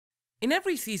In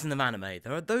every season of anime,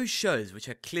 there are those shows which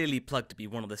are clearly plugged to be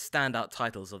one of the standout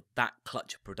titles of that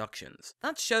clutch of productions.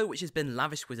 That show which has been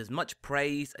lavished with as much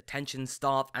praise, attention,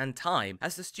 staff, and time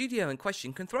as the studio in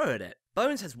question can throw at it.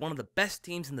 Bones has one of the best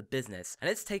teams in the business, and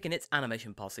it's taken its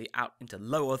animation posse out into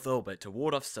low Earth orbit to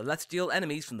ward off celestial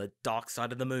enemies from the dark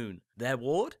side of the moon. Their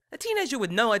ward? A teenager with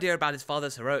no idea about his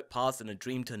father's heroic past and a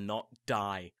dream to not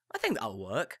die. I think that'll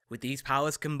work. With these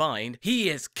powers combined, he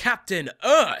is Captain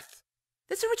Earth!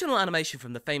 This original animation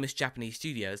from the famous Japanese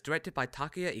studio is directed by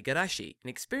Takuya Igarashi, an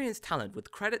experienced talent with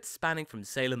credits spanning from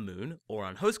Sailor Moon,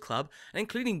 Ouran Host Club, and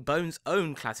including Bones'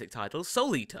 own classic title,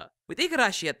 Soul Eater. With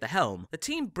Igarashi at the helm, the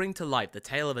team bring to life the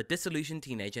tale of a disillusioned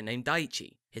teenager named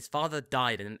Daichi. His father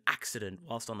died in an accident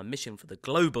whilst on a mission for the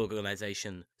Globe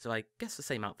organization, so I guess the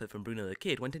same outfit from Bruno the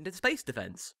Kid went into space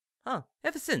defense.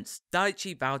 Ever since,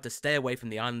 Daichi vowed to stay away from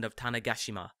the island of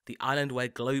Tanegashima, the island where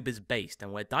Globe is based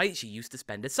and where Daichi used to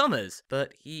spend his summers.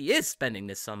 But he is spending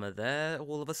this summer there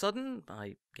all of a sudden.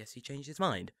 I guess he changed his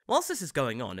mind. Whilst this is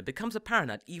going on, it becomes apparent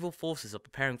that evil forces are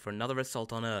preparing for another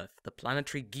assault on Earth. The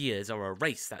planetary gears are a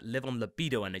race that live on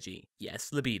libido energy.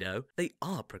 Yes, libido. They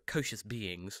are precocious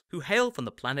beings who hail from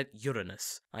the planet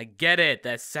Uranus. I get it,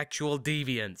 they're sexual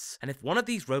deviants. And if one of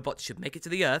these robots should make it to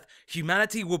the Earth,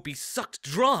 humanity would be sucked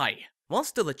dry. While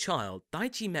still a child,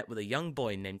 Daichi met with a young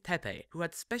boy named Tepe, who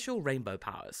had special rainbow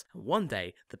powers, and one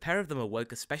day, the pair of them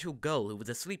awoke a special girl who was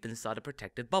asleep inside a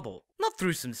protected bubble. Not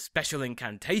through some special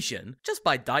incantation, just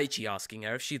by Daichi asking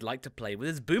her if she'd like to play with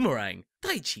his boomerang.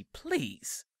 Daichi,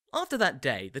 please! After that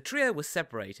day, the trio was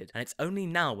separated, and it's only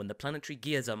now when the planetary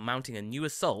gears are mounting a new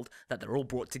assault that they're all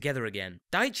brought together again.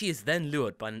 Daichi is then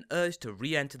lured by an urge to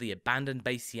re-enter the abandoned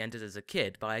base he entered as a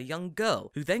kid by a young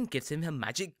girl, who then gives him her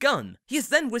magic gun. He is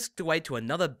then whisked away to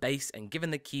another base and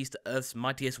given the keys to Earth's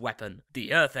mightiest weapon,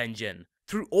 the Earth Engine.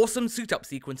 Through awesome suit-up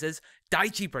sequences,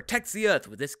 Daichi protects the Earth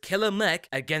with this killer mech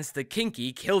against the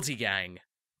kinky Kilty Gang.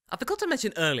 I forgot to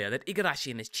mention earlier that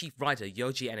Igarashi and his chief writer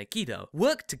Yoji Enikido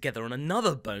worked together on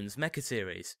another Bones mecha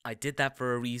series. I did that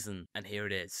for a reason, and here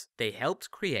it is. They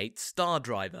helped create Star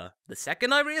Driver. The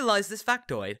second I realized this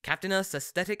factoid, Captain Earth's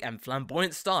aesthetic and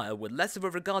flamboyant style with less of a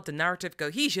regard to narrative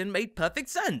cohesion made perfect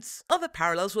sense. Other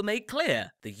parallels were made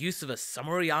clear. The use of a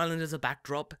summery island as a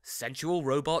backdrop, sensual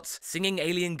robots, singing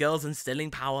alien girls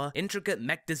instilling power, intricate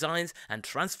mech designs, and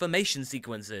transformation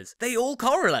sequences. They all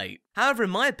correlate. However, in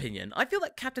my opinion, I feel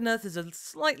that Captain Earth is a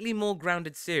slightly more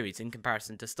grounded series in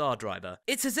comparison to Star Driver.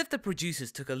 It's as if the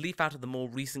producers took a leaf out of the more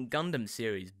recent Gundam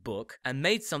series book and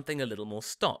made something a little more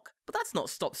stock. But that's not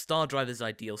stopped Star Driver's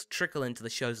ideals trickle into the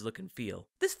show's look and feel.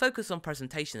 This focus on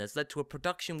presentation has led to a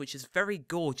production which is very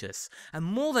gorgeous and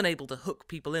more than able to hook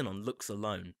people in on looks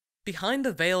alone. Behind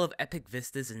the veil of epic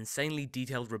vistas and insanely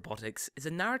detailed robotics is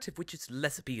a narrative which is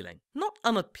less appealing. Not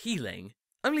unappealing,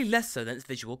 only less so than its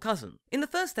visual cousin. In the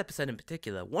first episode in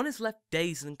particular, one is left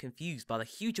dazed and confused by the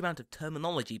huge amount of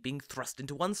terminology being thrust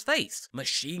into one's face.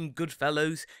 Machine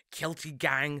Goodfellows, Kilty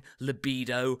Gang,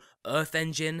 Libido, Earth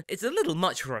Engine. It's a little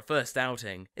much for a first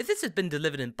outing. If this had been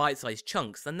delivered in bite-sized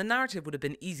chunks, then the narrative would have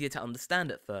been easier to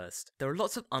understand at first. There are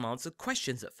lots of unanswered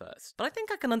questions at first, but I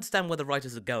think I can understand where the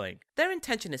writers are going. Their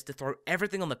intention is to throw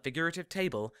everything on the figurative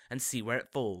table and see where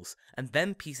it falls, and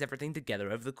then piece everything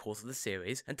together over the course of the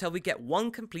series until we get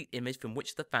one complete image from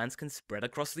which the fans can spread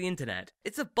across the internet.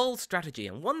 It's a bold strategy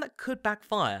and one that could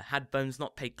backfire had Bones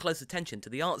not paid close attention to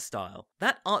the art style.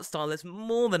 That art style is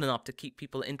more than enough to keep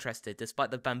people interested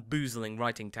despite the bamboozling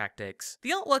writing tactics.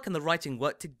 The artwork and the writing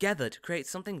work together to create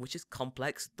something which is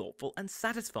complex, thoughtful, and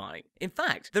satisfying. In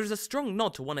fact, there is a strong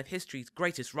nod to one of history's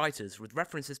greatest writers with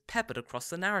references peppered across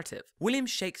the narrative. William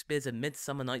Shakespeare's A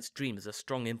Midsummer Night's Dream is a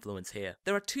strong influence here.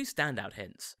 There are two standout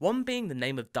hints, one being the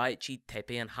name of Daichi,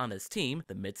 Tepe, and Hana's team,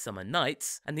 the Midsummer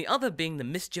Nights, and the other being the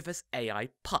mischievous AI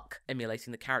Puck,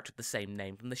 emulating the character of the same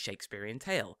name from the Shakespearean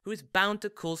tale, who is bound to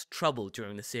cause trouble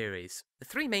during the series. The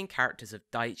three main characters of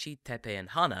Daichi, Tepe, and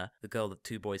Hana, the girl that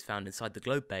two boys found inside the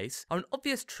globe base, are an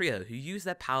obvious trio who use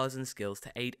their powers and skills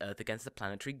to aid Earth against the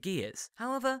planetary gears.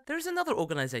 However, there is another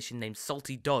organization named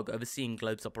Salty Dog overseeing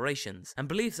Globe's operations, and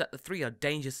believes that the three are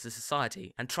dangerous to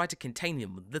society, and try to contain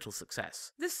them with little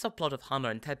success. This subplot of Hana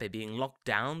and Tepe being locked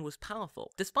down was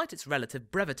powerful, despite its relative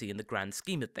brevity in the grand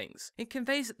scheme of things. It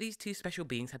conveys that these two special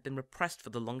beings have been repressed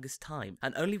for the longest time,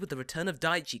 and only with the return of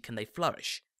Daichi can they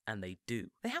flourish. And they do.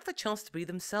 They have the chance to be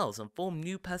themselves and form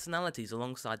new personalities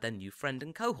alongside their new friend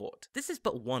and cohort. This is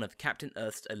but one of Captain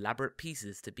Earth's elaborate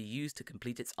pieces to be used to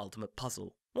complete its ultimate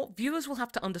puzzle. What viewers will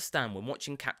have to understand when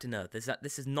watching Captain Earth is that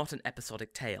this is not an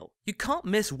episodic tale. You can't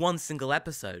miss one single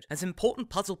episode, as important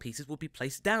puzzle pieces will be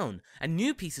placed down, and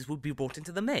new pieces will be brought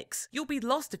into the mix. You'll be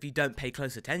lost if you don't pay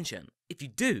close attention. If you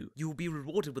do, you will be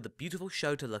rewarded with a beautiful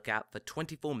show to look at for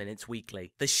 24 minutes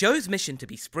weekly. The show's mission to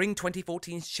be Spring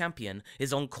 2014's champion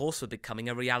is on course for becoming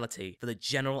a reality for the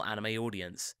general anime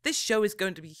audience. This show is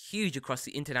going to be huge across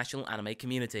the international anime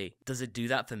community. Does it do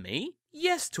that for me?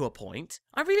 Yes, to a point.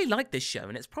 I really like this show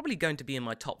and it's probably going to be in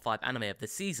my top 5 anime of the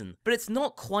season, but it's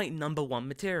not quite #1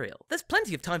 material. There's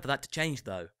plenty of time for that to change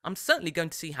though. I'm certainly going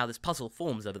to see how this puzzle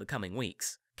forms over the coming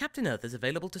weeks. Captain Earth is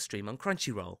available to stream on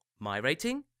Crunchyroll. My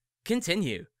rating?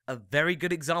 Continue. A very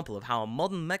good example of how a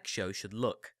modern mech show should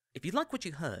look. If you like what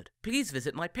you heard, please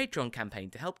visit my Patreon campaign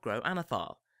to help grow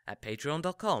Anifile at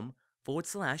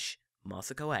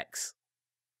patreon.com/MasakoX.